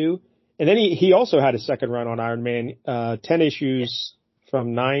 82. And then he also had a second run on Iron Man, 10 issues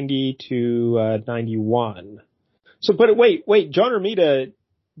from 90 to 91. So, but wait, John Romita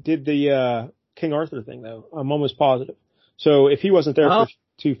did the King Arthur thing, though. I'm almost positive. So if he wasn't there for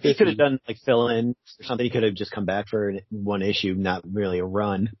 250. He could have done fill-in or something. He could have just come back for one issue, not really a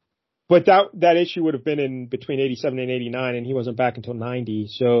run. But that issue would have been in between 87 and 89, and he wasn't back until 90.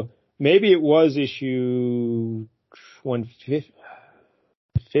 So maybe it was issue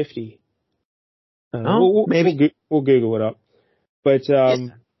 150. Maybe. We'll Google it up. But,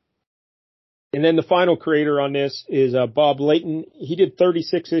 and then the final creator on this is Bob Layton. He did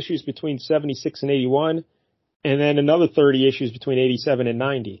 36 issues between 76 and 81, and then another 30 issues between 87 and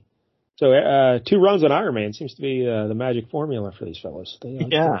 90. So 2 runs on Iron Man seems to be the magic formula for these fellows.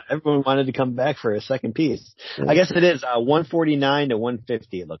 Everyone wanted to come back for a second piece. Yeah. I guess it is 149 to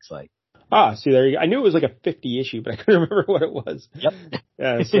 150, it looks like. See, there you go. I knew it was like a 50 issue, but I couldn't remember what it was. Yep.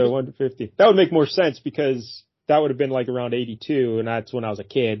 Yeah, so 150. That would make more sense because that would have been like around 82, and that's when I was a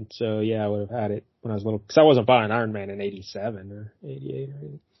kid. So, yeah, I would have had it when I was little. Because I wasn't buying Iron Man in 87 or 88 or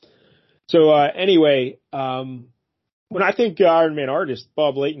anything. So, anyway, when I think Iron Man artist,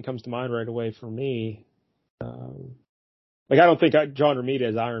 Bob Layton comes to mind right away for me. I don't think John Romita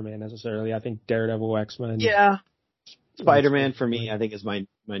is Iron Man necessarily. I think Daredevil, X-Men. Yeah. Spider-Man for me, I think, is my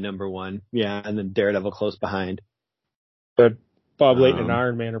number one. Yeah, and then Daredevil close behind. But Bob Layton and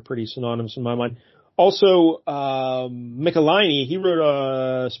Iron Man are pretty synonymous in my mind. Also, Michelini, he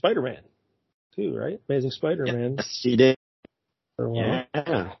wrote Spider-Man too, right? Amazing Spider-Man. Yes, he did. For a while.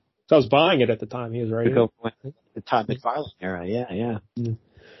 Yeah. So I was buying it at the time he was writing it. The Todd McFarlane era, yeah.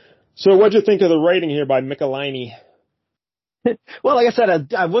 So what'd you think of the writing here by Michelini? Well, like I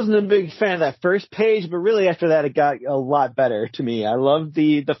said, I wasn't a big fan of that first page, but really after that it got a lot better to me. I loved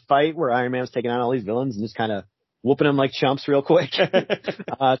the fight where Iron Man was taking on all these villains and just kind of whooping them like chumps real quick.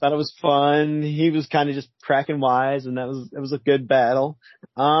 I thought it was fun. He was kind of just cracking wise, and it was a good battle.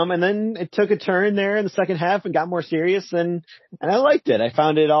 And then it took a turn there in the second half and got more serious, and I liked it. I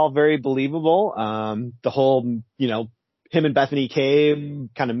found it all very believable. The whole, him and Bethany Cave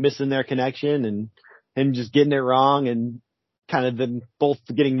kind of missing their connection and him just getting it wrong and kind of them both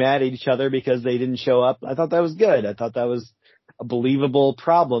getting mad at each other because they didn't show up. I thought that was good. I thought that was a believable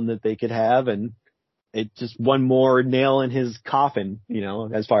problem that they could have, and it just one more nail in his coffin,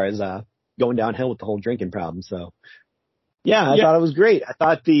 as far as going downhill with the whole drinking problem. So I thought it was great. I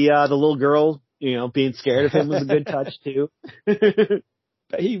thought the little girl, being scared of him was a good touch too.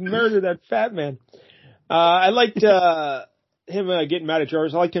 He murdered that fat man. I liked him getting mad at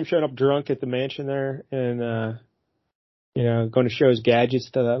Jarvis. I liked him showing up drunk at the mansion there and going to show his gadgets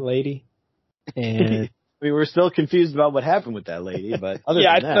to that lady. And we were still confused about what happened with that lady, but other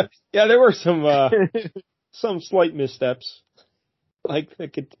than that. Yeah, there were some slight missteps. Like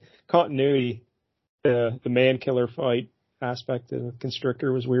the continuity, the man killer fight aspect of the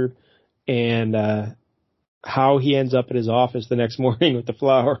Constrictor was weird. And how he ends up at his office the next morning with the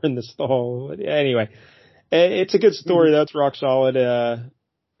flower in the stall. Anyway, it's a good story. That's rock solid.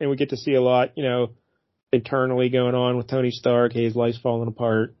 And we get to see a lot, internally going on with Tony Stark. His life's falling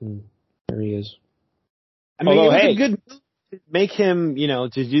apart, and there he is. I mean, it was a good move to make him, to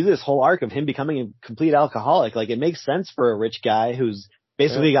do this whole arc of him becoming a complete alcoholic. Like, it makes sense for a rich guy who's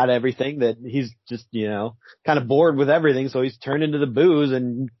basically got everything, that he's just, kind of bored with everything, so he's turned into the booze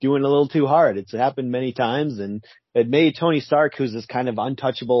and doing a little too hard. It's happened many times, and it made Tony Stark, who's this kind of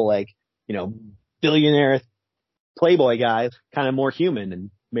untouchable, billionaire playboy guy, kind of more human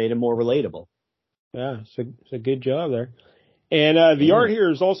and made him more relatable. Yeah, it's a good job there. And the art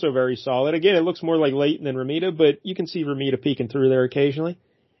here is also very solid. Again, it looks more like Layton than Romita, but you can see Romita peeking through there occasionally.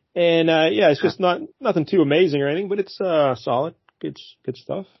 And it's just nothing too amazing or anything, but it's solid. Good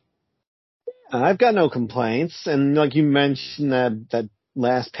stuff. I've got no complaints. And like you mentioned that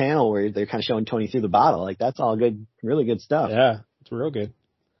last panel where they're kind of showing Tony through the bottle, like that's all good, really good stuff. Yeah, it's real good.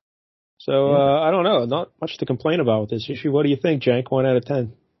 So I don't know, not much to complain about with this issue. What do you think, Jank? 1 out of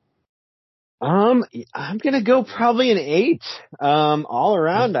 10. I'm gonna go probably an 8. All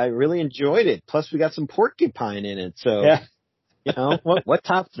around, I really enjoyed it. Plus, we got some porcupine in it, so what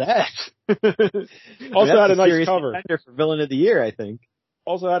tops that? Also had a nice cover for villain of the year, I think.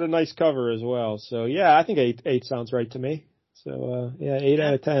 Also had a nice cover as well. So yeah, I think 8 sounds right to me. So 8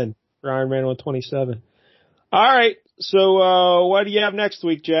 out of 10 for Iron Man 127. All right. So what do you have next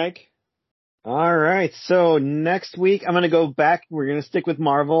week, Jank? All right. So next week, I'm gonna go back. We're gonna stick with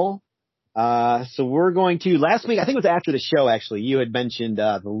Marvel. So we're going to, last week, I think it was after the show actually, you had mentioned,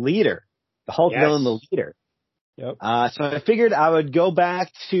 the Leader, the Hulk villain, the Leader. Yep. So I figured I would go back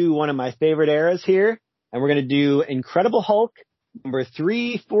to one of my favorite eras here, and we're going to do Incredible Hulk number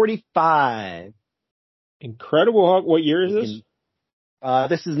 345. Incredible Hulk, what year is this?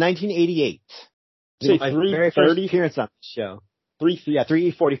 This is 1988. Say my very first appearance on the show.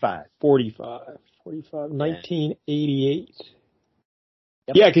 345. 45, 1988.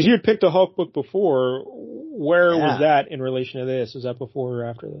 Yep. Yeah, because you had picked a Hulk book before. Where was that in relation to this? Was that before or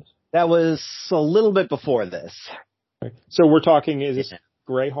after this? That was a little bit before this. Okay. So we're talking, is this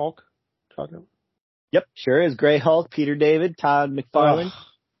Gray Hulk? talking about? Yep, sure is. Grey Hulk, Peter David, Todd McFarlane.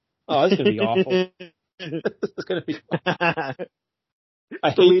 Oh, this is gonna be awful. This is gonna be awful. I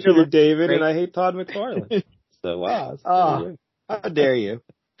hate Peter David and I hate Todd McFarlane. So wow. How dare you?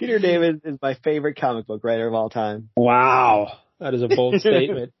 Peter David is my favorite comic book writer of all time. Wow. That is a bold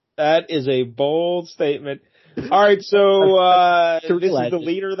statement. That is a bold statement. All right, so this is the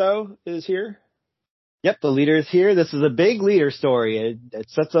leader, though, is here? Yep, the leader is here. This is a big leader story. It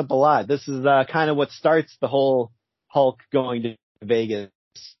sets up a lot. This is kind of what starts the whole Hulk going to Vegas.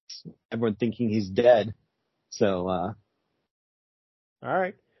 Everyone thinking he's dead. So, all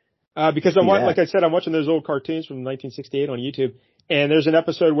right. Because like I said, I'm watching those old cartoons from 1968 on YouTube, and there's an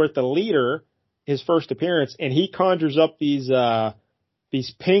episode where the leader, his first appearance, and he conjures up these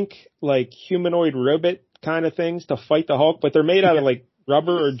pink, like, humanoid robot kind of things to fight the Hulk, but they're made out of, like,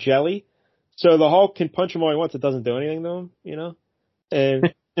 rubber or jelly. So the Hulk can punch him all he wants. It doesn't do anything to him, you know?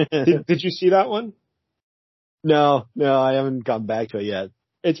 And did you see that one? No, I haven't gone back to it yet.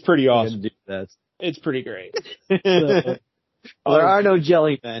 It's pretty awesome. It's pretty great. So, there are no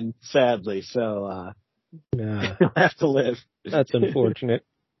jellymen, sadly, so you'll have to live. That's unfortunate.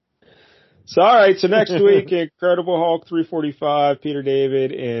 So, all right. So next week, Incredible Hulk 345, Peter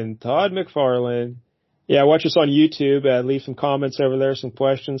David, and Todd McFarlane. Yeah, watch us on YouTube. Leave some comments over there, some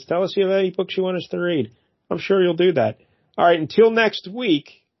questions. Tell us if you have any books you want us to read. I'm sure you'll do that. All right. Until next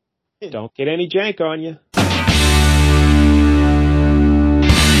week, don't get any jank on you.